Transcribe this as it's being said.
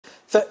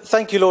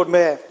Thank you, Lord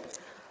Mayor.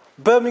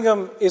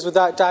 Birmingham is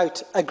without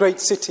doubt a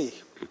great city.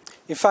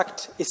 In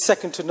fact, it's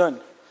second to none.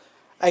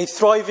 A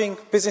thriving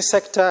business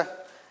sector,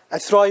 a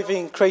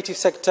thriving creative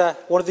sector,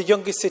 one of the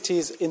youngest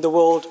cities in the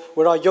world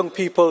where our young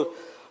people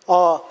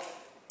are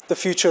the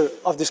future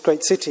of this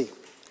great city.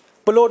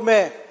 But Lord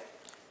Mayor,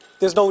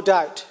 there's no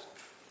doubt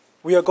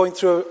we are going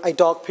through a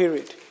dark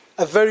period,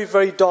 a very,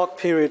 very dark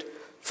period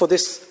for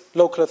this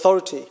local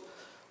authority.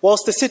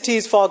 Whilst the city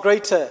is far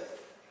greater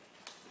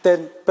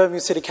than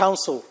Birmingham City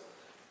Council,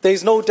 there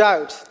is no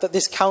doubt that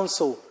this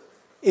council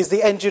is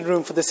the engine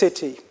room for the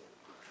city.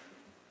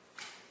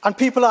 And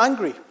people are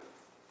angry.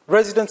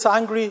 Residents are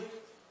angry.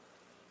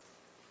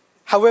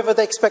 However,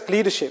 they expect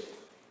leadership.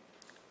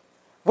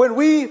 When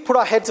we put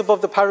our heads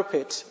above the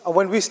parapet and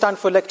when we stand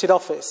for elected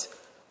office,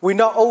 we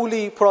not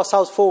only put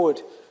ourselves forward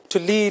to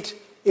lead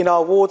in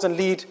our wards and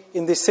lead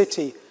in this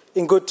city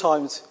in good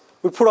times,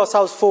 we put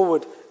ourselves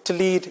forward to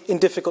lead in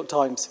difficult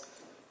times.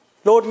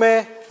 Lord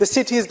Mayor, the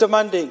city is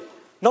demanding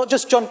not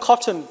just John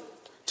Cotton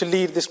to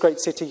lead this great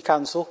city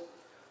council,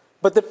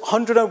 but the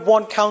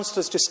 101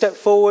 councillors to step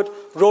forward,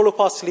 roll up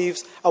our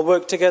sleeves and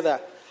work together.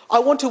 I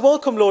want to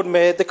welcome, Lord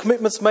Mayor, the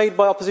commitments made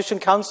by opposition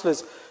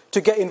councillors to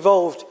get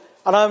involved,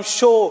 and I am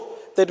sure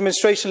the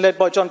administration led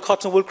by John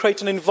Cotton will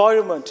create an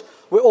environment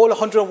where all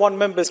 101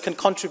 members can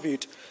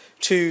contribute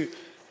to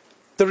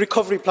the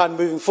recovery plan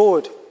moving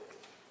forward.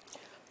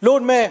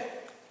 Lord Mayor,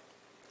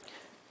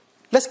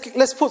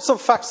 let's put some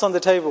facts on the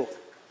table.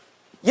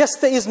 Yes,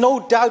 there is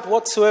no doubt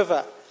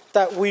whatsoever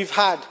that we've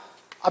had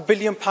 £1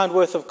 billion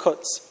worth of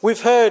cuts.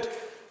 We've heard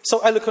so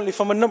eloquently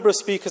from a number of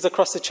speakers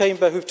across the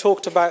chamber who've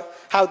talked about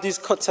how these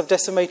cuts have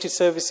decimated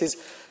services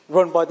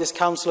run by this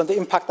council and the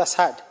impact that's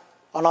had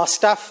on our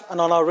staff and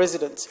on our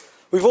residents.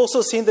 We've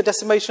also seen the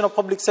decimation of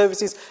public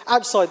services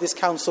outside this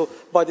council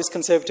by this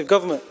Conservative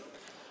government.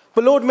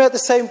 But Lord Mayor, at the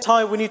same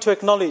time, we need to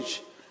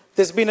acknowledge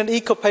there's been an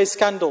eco-pay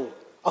scandal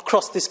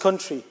across this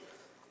country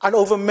and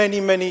over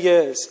many, many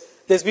years.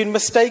 There's been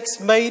mistakes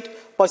made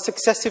by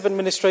successive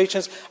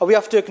administrations, and we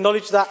have to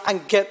acknowledge that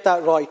and get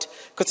that right.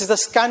 Because it's a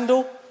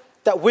scandal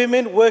that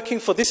women working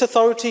for this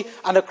authority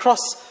and across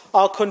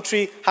our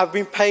country have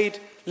been paid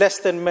less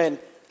than men.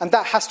 And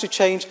that has to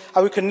change,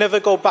 and we can never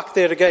go back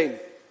there again.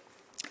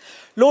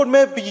 Lord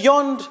Mayor,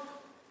 beyond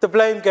the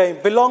blame game,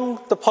 beyond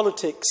the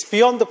politics,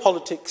 beyond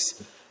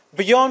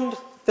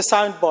the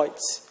sound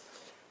bites,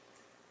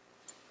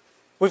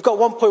 we've got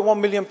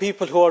 1.1 million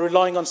people who are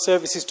relying on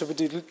services to be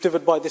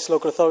delivered by this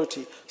local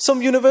authority.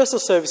 Some universal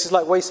services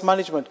like waste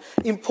management,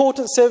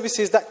 important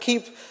services that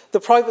keep the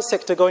private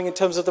sector going in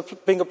terms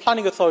of being a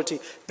planning authority,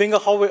 being a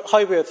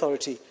highway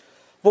authority.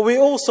 But we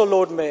also,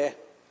 Lord Mayor,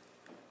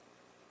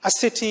 a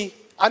city,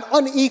 an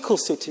unequal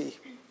city.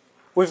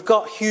 We've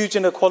got huge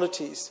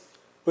inequalities.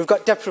 We've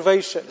got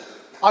deprivation.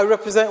 I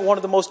represent one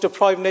of the most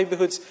deprived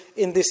neighbourhoods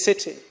in this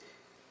city.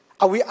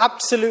 And we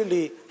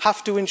absolutely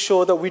have to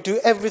ensure that we do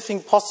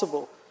everything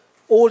possible,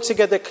 all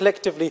together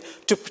collectively,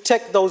 to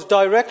protect those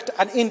direct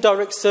and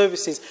indirect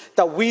services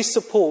that we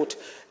support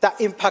that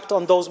impact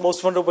on those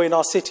most vulnerable in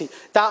our city.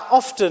 That are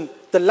often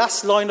the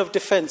last line of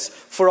defence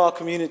for our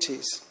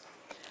communities.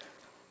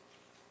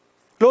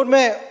 Lord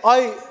Mayor,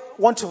 I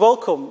want to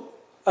welcome,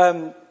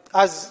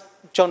 as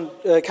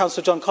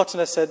Councillor John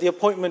Cotton has said, the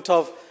appointment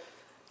of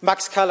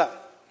Max Calla.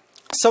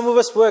 Some of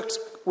us worked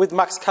with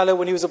Max Calla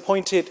when he was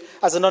appointed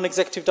as a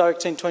non-executive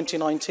director in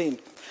 2019.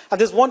 And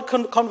there's one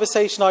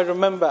conversation I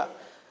remember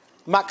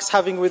Max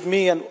having with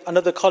me and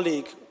another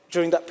colleague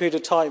during that period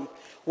of time,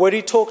 where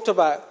he talked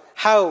about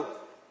how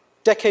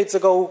decades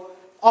ago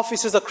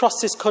officers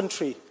across this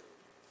country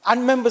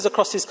and members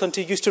across this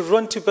country used to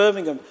run to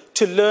Birmingham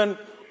to learn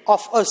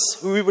off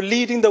us, who we were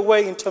leading the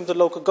way in terms of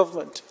local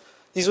government.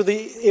 These were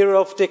the era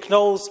of Dick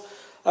Knowles,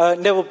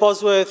 Neville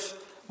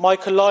Bosworth,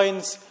 Michael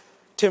Lyons,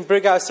 Tim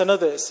Brighouse and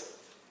others.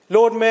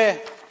 Lord Mayor,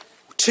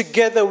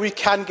 together we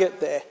can get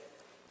there.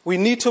 We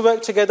need to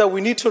work together. We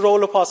need to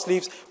roll up our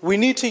sleeves. We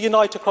need to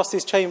unite across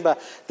this chamber.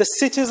 The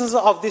citizens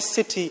of this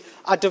city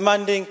are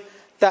demanding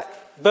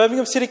that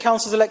Birmingham City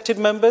Council's elected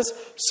members,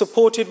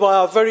 supported by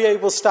our very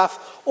able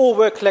staff, all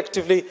work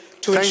collectively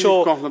to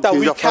ensure that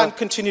we can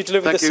continue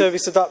delivering the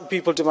services that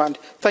people demand.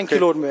 Thank you,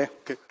 Lord Mayor.